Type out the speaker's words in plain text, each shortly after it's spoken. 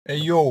Hey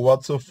yo,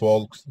 what's up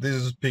folks, this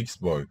is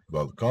Pixboy.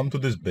 Welcome to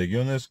this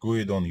beginner's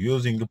guide on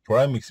using the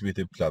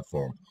Primexbt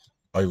platform.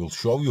 I will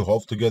show you how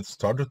to get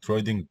started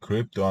trading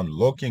crypto and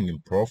locking in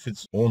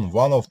profits on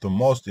one of the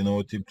most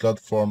innovative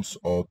platforms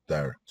out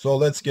there. So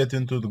let's get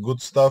into the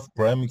good stuff.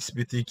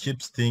 Primexbt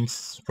keeps things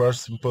super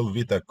simple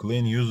with a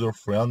clean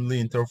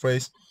user-friendly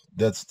interface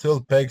that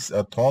still packs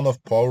a ton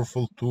of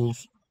powerful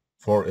tools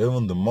for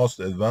even the most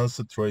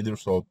advanced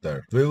traders out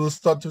there. We will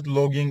start with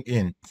logging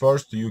in.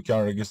 First, you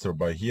can register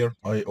by here.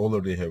 I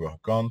already have an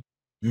account.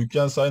 You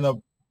can sign up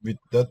with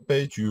that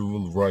page. You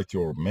will write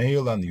your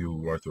mail and you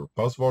will write your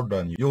password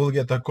and you will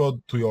get a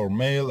code to your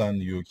mail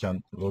and you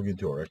can log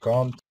into your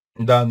account.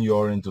 Then you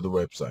are into the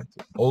website.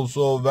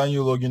 Also, when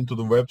you log into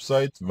the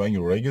website, when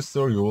you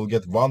register, you will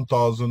get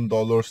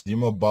 $1,000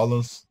 demo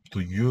balance to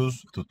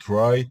use to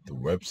try the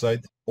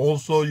website.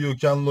 Also, you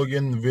can log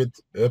in with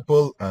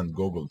Apple and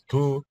Google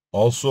too.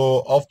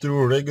 Also, after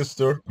you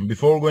register,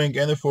 before going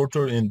any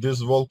further in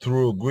this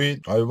walkthrough guide,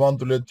 I want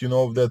to let you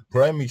know that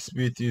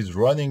Primexbt is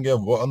running a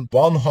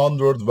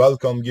 100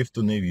 welcome gift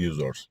to new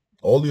users.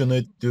 All you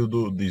need to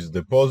do is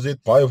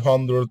deposit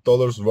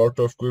 $500 worth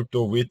of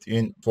crypto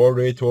within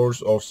 48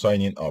 hours of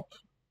signing up.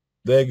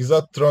 The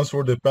exact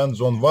transfer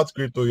depends on what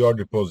crypto you are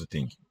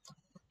depositing.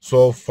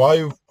 So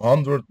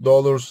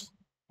 $500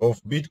 of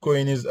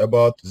Bitcoin is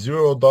about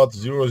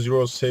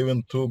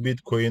 0.0072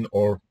 Bitcoin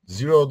or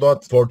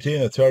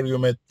 0.14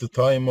 Ethereum at the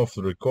time of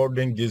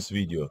recording this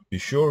video. Be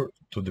sure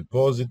to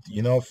deposit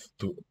enough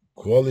to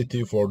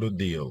quality for the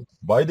deal.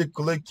 By the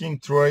clicking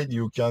trade,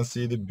 you can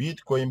see the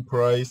Bitcoin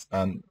price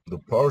and the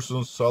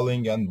person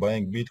selling and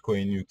buying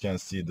Bitcoin. You can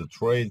see the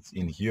trades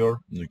in here.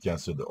 You can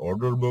see the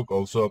order book.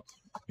 Also,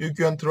 you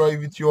can try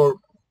with your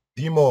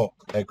demo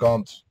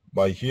account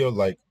by here,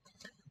 like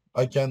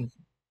I can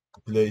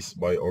place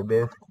by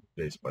order,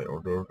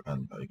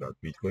 and I got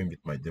Bitcoin with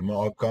my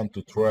demo account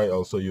to try.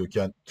 Also, you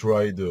can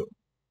try the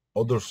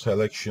other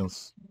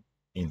selections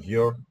in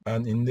here.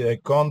 And in the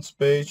accounts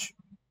page,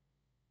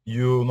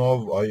 you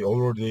know, I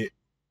already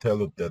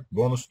tell it that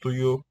bonus to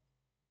you.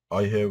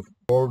 I have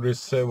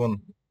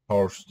 47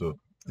 hours to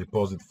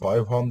deposit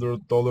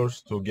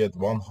 $500 to get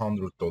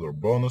 $100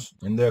 bonus.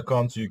 In the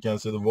accounts, you can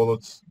see the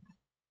wallets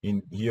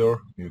in here.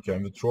 You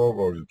can withdraw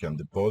or you can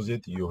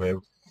deposit. You have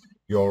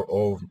your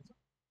own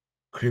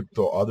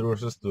crypto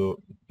addresses to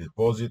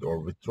deposit or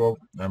withdraw,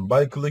 and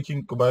by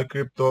clicking buy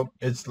crypto,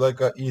 it's like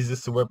a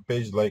easiest web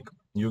page. Like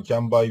you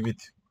can buy with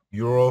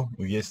euro,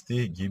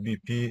 USD,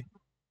 GBP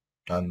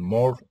and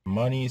more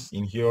monies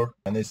in here.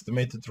 An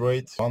estimated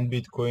rate one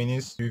Bitcoin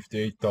is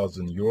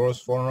 58,000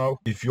 euros for now.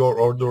 If your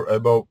order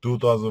above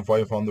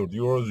 2,500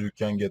 euros, you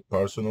can get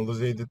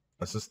personalized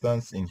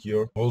assistance in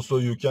here. Also,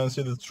 you can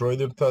see the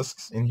trader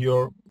tasks in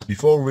here.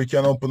 Before we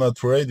can open a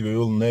trade, we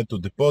will need to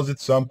deposit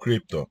some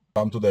crypto.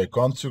 Come to the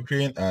account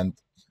screen, and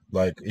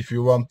like if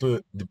you want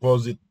to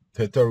deposit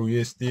Tether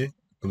USD,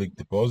 click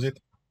deposit,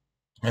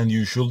 and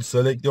you should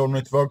select your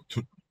network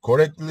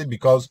correctly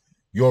because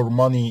your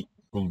money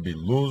will be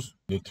loose.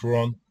 The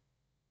Tron,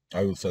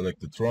 I will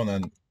select the Tron,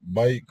 and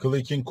by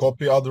clicking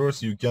copy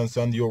address, you can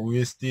send your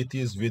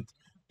USDTs with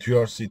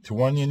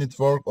TRC20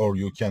 network, or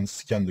you can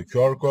scan the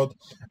QR code,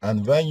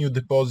 and when you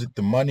deposit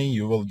the money,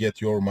 you will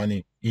get your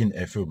money in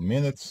a few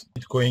minutes.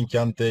 Bitcoin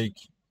can take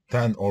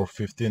 10 or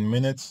 15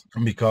 minutes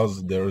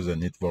because there is a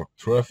network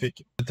traffic.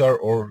 Tether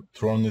or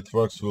Tron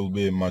networks will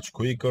be much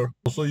quicker.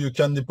 Also, you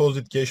can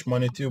deposit cash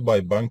money too by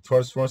bank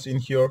transfers in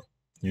here.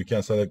 You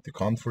can select the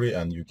country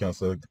and you can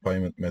select the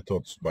payment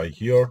methods by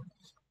here.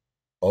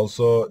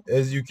 Also,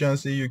 as you can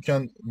see, you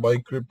can buy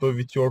crypto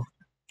with your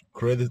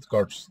credit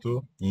cards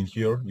too. In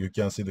here, you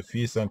can see the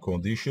fees and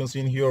conditions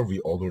in here. We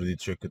already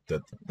checked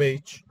that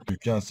page. You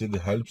can see the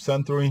help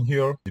center in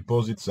here,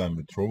 deposits and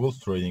withdrawals,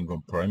 trading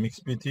on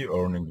Primexbt,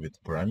 earning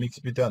with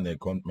Primexbt and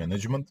account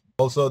management.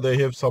 Also, they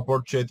have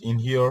support chat in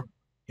here.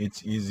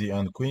 It's easy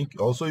and quick.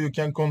 Also, you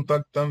can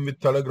contact them with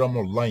Telegram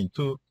or Line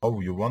too, how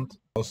you want.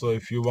 Also,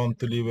 if you want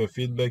to leave a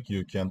feedback,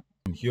 you can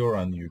in here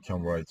and you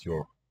can write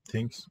your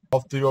things.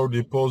 After your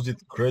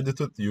deposit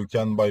credited, you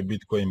can buy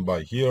Bitcoin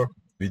by here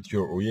with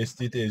your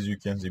USDT. As you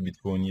can see,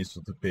 Bitcoin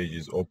USDT page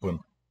is open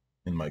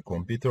in my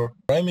computer.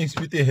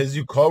 Primexbt has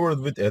you covered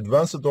with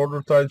advanced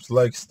order types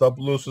like stop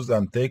losses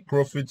and take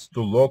profits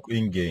to lock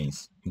in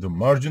gains. The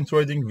margin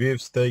trading with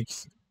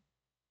stakes.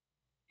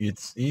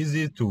 It's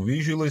easy to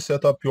visually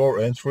set up your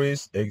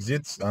entries,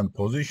 exits, and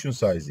position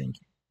sizing.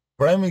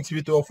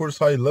 Primexbt offers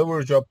high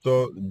leverage up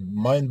to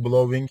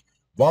mind-blowing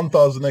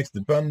 1000x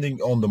depending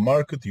on the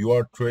market you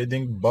are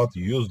trading, but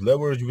use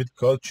leverage with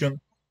caution,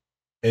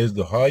 as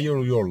the higher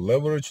your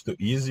leverage, the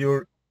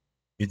easier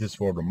it is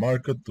for the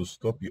market to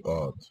stop you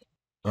out.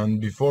 And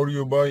before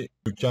you buy,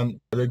 you can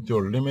select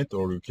your limit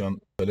or you can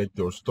select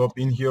your stop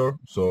in here,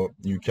 so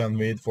you can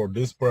wait for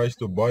this price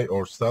to buy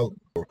or sell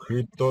your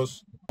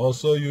cryptos.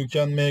 Also, you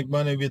can make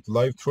money with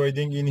live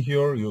trading in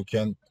here. You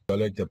can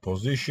select a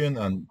position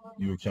and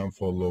you can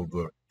follow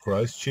the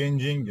price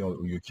changing.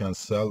 You can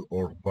sell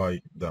or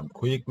buy them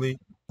quickly.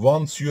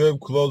 Once you have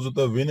closed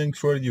a winning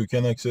trade, you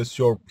can access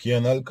your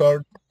P&L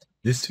card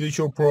This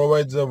feature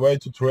provides a way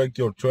to track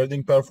your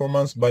trading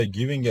performance by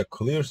giving a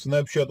clear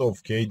snapshot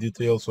of key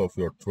details of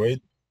your trade,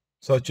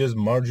 such as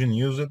margin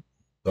used,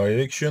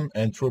 direction,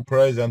 entry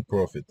price, and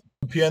profit.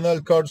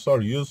 P&L cards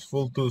are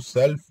useful to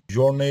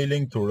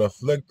self-journaling to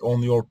reflect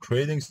on your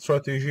trading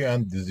strategy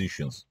and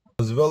decisions,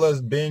 as well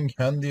as being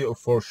handy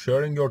for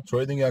sharing your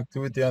trading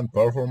activity and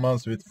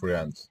performance with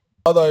friends.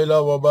 What I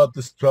love about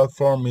this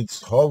platform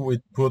is how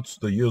it puts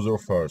the user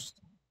first.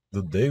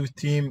 The dev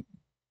team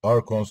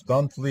are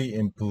constantly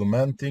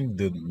implementing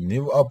the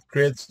new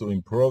upgrades to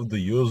improve the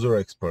user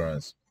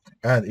experience,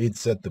 and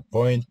it's at the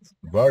point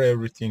where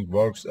everything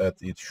works as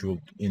it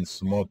should in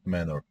smooth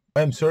manner.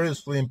 I am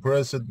seriously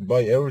impressed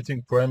by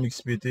everything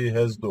Primexbt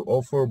has to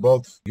offer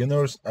both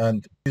beginners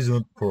and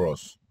seasoned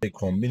pros. They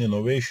combine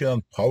innovation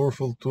and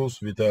powerful tools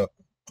with a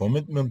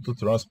commitment to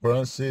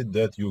transparency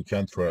that you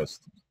can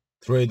trust.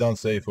 Trade and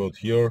safe out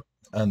here,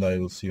 and I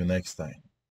will see you next time.